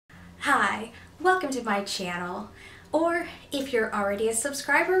Hi, welcome to my channel, or if you're already a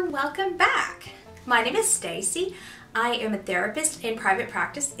subscriber, welcome back. My name is Stacy. I am a therapist in private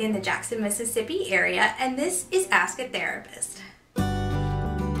practice in the Jackson, Mississippi area, and this is Ask a Therapist.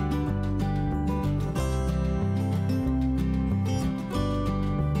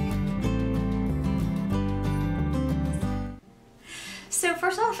 So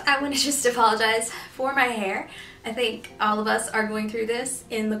first off, I want to just apologize for my hair. I think all of us are going through this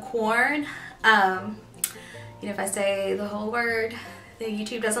in the corn. If I say the whole word, the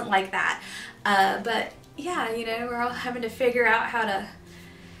YouTube doesn't like that. But yeah, we're all having to figure out how to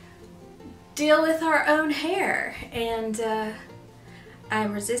deal with our own hair. And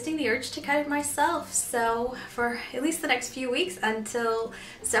I'm resisting the urge to cut it myself. So for at least the next few weeks until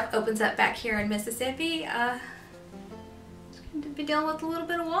stuff opens up back here in Mississippi, to be dealing with a little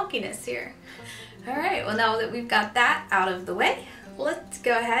bit of wonkiness here. Alright, well now that we've got that out of the way, let's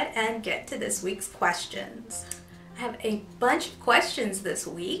go ahead and get to this week's questions. I have a bunch of questions this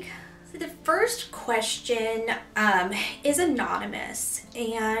week. So the first question is anonymous,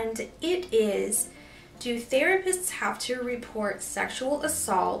 and it is, do therapists have to report sexual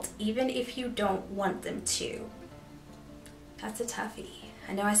assault even if you don't want them to? That's a toughie.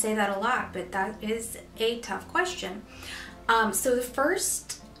 I know I say that a lot, but that is a tough question. So the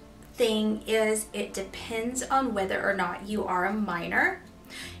first thing is it depends on whether or not you are a minor.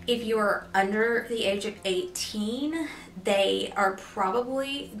 If you're under the age of 18, they are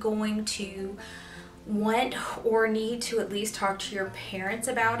probably going to want or need to at least talk to your parents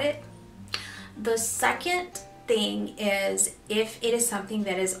about it. The second thing is if it is something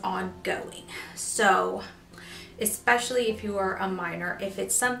that is ongoing. So especially if you are a minor, if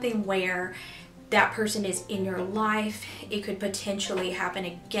it's something where that person is in your life, it could potentially happen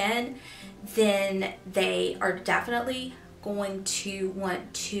again, then they are definitely going to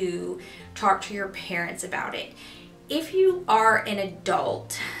want to talk to your parents about it. If you are an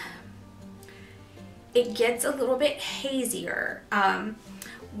adult, it gets a little bit hazier.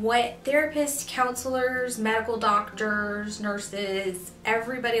 What therapists, counselors, medical doctors, nurses,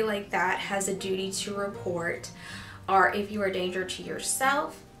 everybody like that has a duty to report are if you are a danger to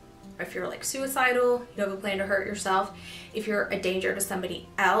yourself, if you're like suicidal, you have a plan to hurt yourself, if you're a danger to somebody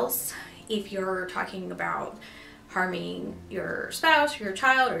else, if you're talking about harming your spouse or your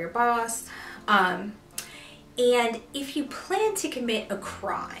child or your boss, and if you plan to commit a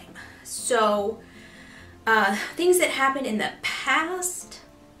crime. So things that happen in the past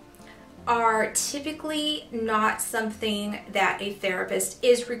are typically not something that a therapist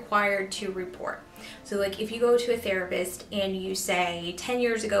is required to report. So like if you go to a therapist and you say, 10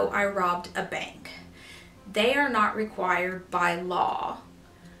 years ago I robbed a bank, they are not required by law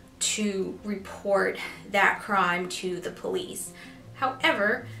to report that crime to the police.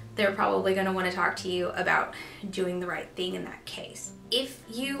 However, they're probably going to want to talk to you about doing the right thing in that case. If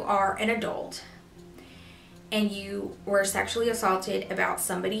you are an adult and you were sexually assaulted about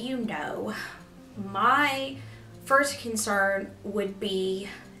somebody you know, my first concern would be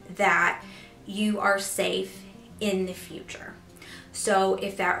that you are safe in the future. So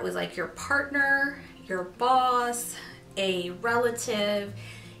if that was like your partner, your boss, a relative,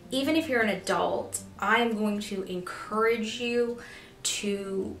 even if you're an adult, I'm going to encourage you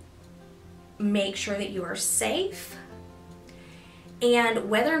to make sure that you are safe, and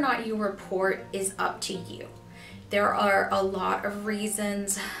whether or not you report is up to you. There are a lot of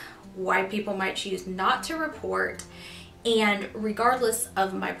reasons why people might choose not to report, and regardless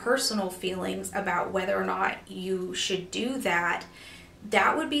of my personal feelings about whether or not you should do that,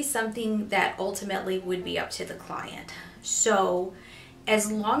 that would be something that ultimately would be up to the client. So as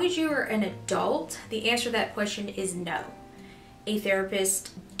long as you're an adult, the answer to that question is no. A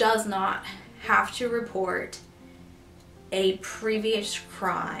therapist does not have to report a previous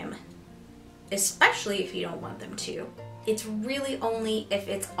crime, especially if you don't want them to. It's really only if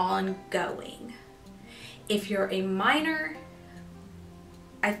it's ongoing. If you're a minor,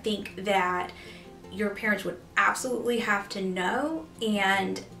 I think that your parents would absolutely have to know,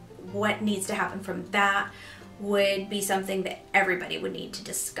 and what needs to happen from that would be something that everybody would need to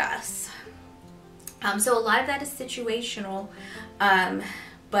discuss. So a lot of that is situational,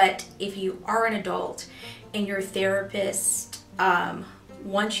 but if you are an adult and your therapist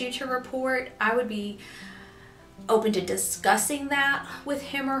wants you to report, I would be open to discussing that with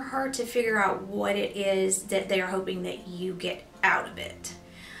him or her to figure out what it is that they are hoping that you get out of it.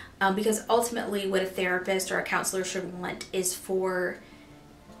 Because ultimately what a therapist or a counselor should want is for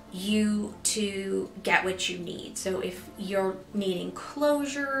you to get what you need. So if you're needing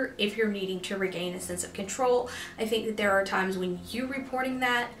closure, if you're needing to regain a sense of control, I think that there are times when you reporting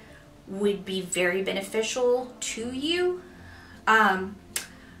that would be very beneficial to you.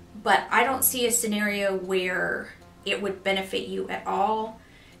 But I don't see a scenario where it would benefit you at all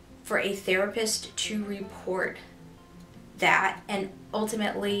for a therapist to report that, and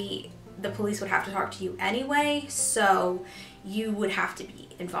ultimately the police would have to talk to you anyway, so you would have to be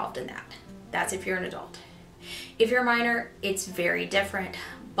involved in that. That's if you're an adult. If you're a minor, it's very different,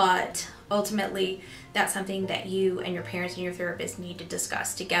 but ultimately that's something that you and your parents and your therapist need to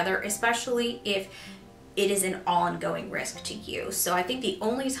discuss together, especially if it is an ongoing risk to you. So I think the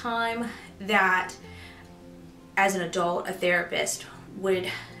only time that as an adult a therapist would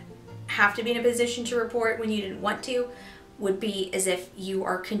have to be in a position to report when you didn't want to would be as if you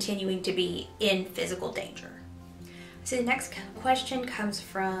are continuing to be in physical danger. So the next question comes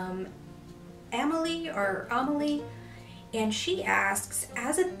from Amelie, and she asks,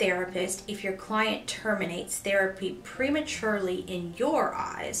 as a therapist, if your client terminates therapy prematurely in your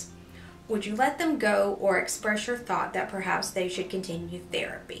eyes, would you let them go or express your thought that perhaps they should continue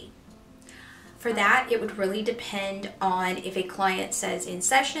therapy? For that, it would really depend on if a client says in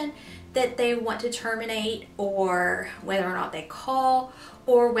session that they want to terminate, or whether or not they call,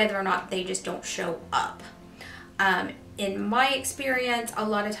 or whether or not they just don't show up. In my experience, a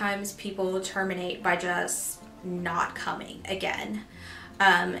lot of times people terminate by just not coming again.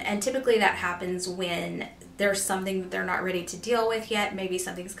 And typically that happens when there's something that they're not ready to deal with yet. Maybe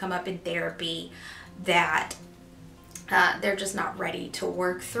something's come up in therapy that they're just not ready to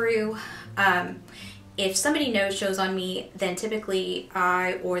work through. If somebody no-shows on me, then typically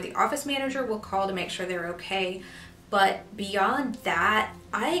I or the office manager will call to make sure they're okay. But beyond that,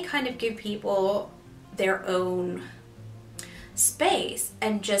 I kind of give people their own space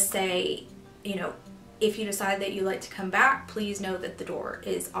and just say, you know, if you decide that you'd like to come back, please know that the door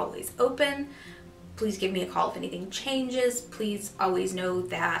is always open. Please give me a call if anything changes. Please always know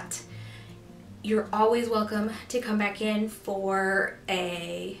that you're always welcome to come back in for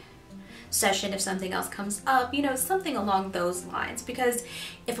a session if something else comes up, you know, something along those lines. Because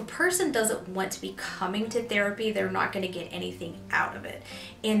if a person doesn't want to be coming to therapy, they're not going to get anything out of it.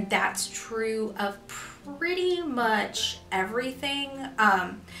 And that's true of pretty much everything.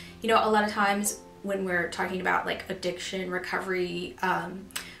 You know, a lot of times when we're talking about like addiction, recovery,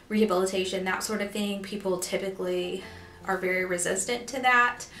 rehabilitation, that sort of thing, people typically are very resistant to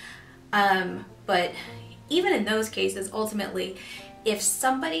that. But even in those cases, ultimately, if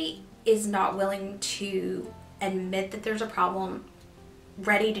somebody is not willing to admit that there's a problem,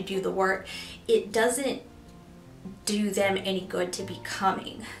 ready to do the work, it doesn't do them any good to be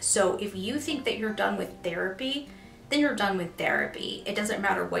coming. So if you think that you're done with therapy, then you're done with therapy. It doesn't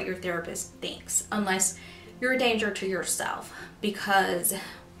matter what your therapist thinks, unless you're a danger to yourself. Because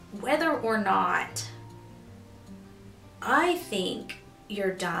whether or not I think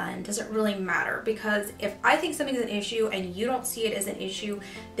you're done doesn't really matter, because if I think something's an issue and you don't see it as an issue,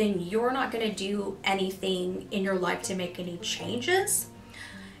 then you're not going to do anything in your life to make any changes.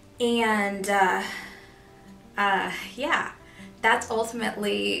 And yeah, that's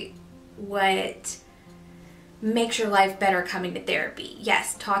ultimately what makes your life better, coming to therapy.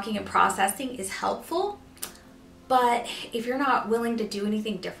 Yes, talking and processing is helpful, but if you're not willing to do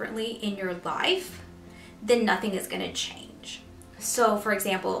anything differently in your life, then nothing is going to change. So for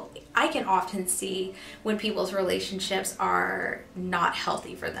example, I can often see when people's relationships are not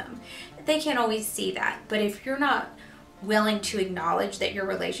healthy for them. They can't always see that, but if you're not willing to acknowledge that your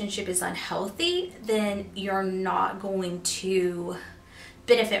relationship is unhealthy, then you're not going to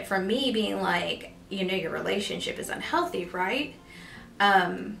benefit from me being like, you know, your relationship is unhealthy, right?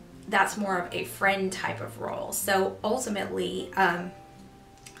 That's more of a friend type of role. So ultimately,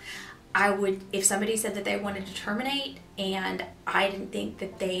 I would, if somebody said that they wanted to terminate and I didn't think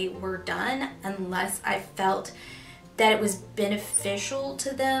that they were done, unless I felt that it was beneficial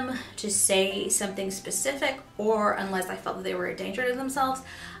to them to say something specific, or unless I felt that they were a danger to themselves,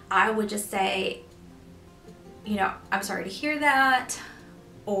 I would just say, you know, I'm sorry to hear that,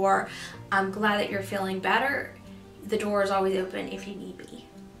 or I'm glad that you're feeling better. The door is always open if you need me.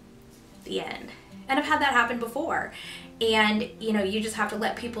 The end. And I've had that happen before. And, you know, you just have to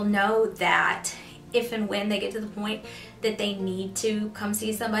let people know that if and when they get to the point that they need to come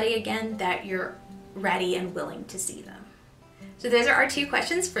see somebody again, that you're ready and willing to see them. So those are our 2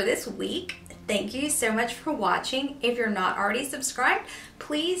 questions for this week. Thank you so much for watching. If you're not already subscribed,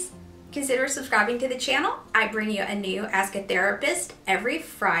 please consider subscribing to the channel. I bring you a new Ask a Therapist every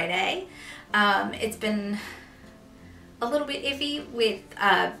Friday. It's been a little bit iffy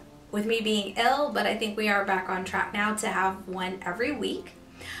with me being ill, but I think we are back on track now to have one every week.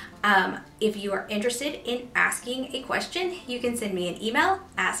 If you are interested in asking a question, you can send me an email,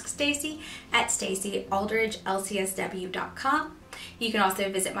 AskStacey@StaceyAldridgeLCSW.com. You can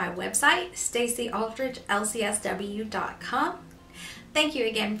also visit my website, StaceyAldridgeLCSW.com. Thank you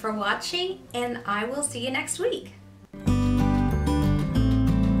again for watching, and I will see you next week.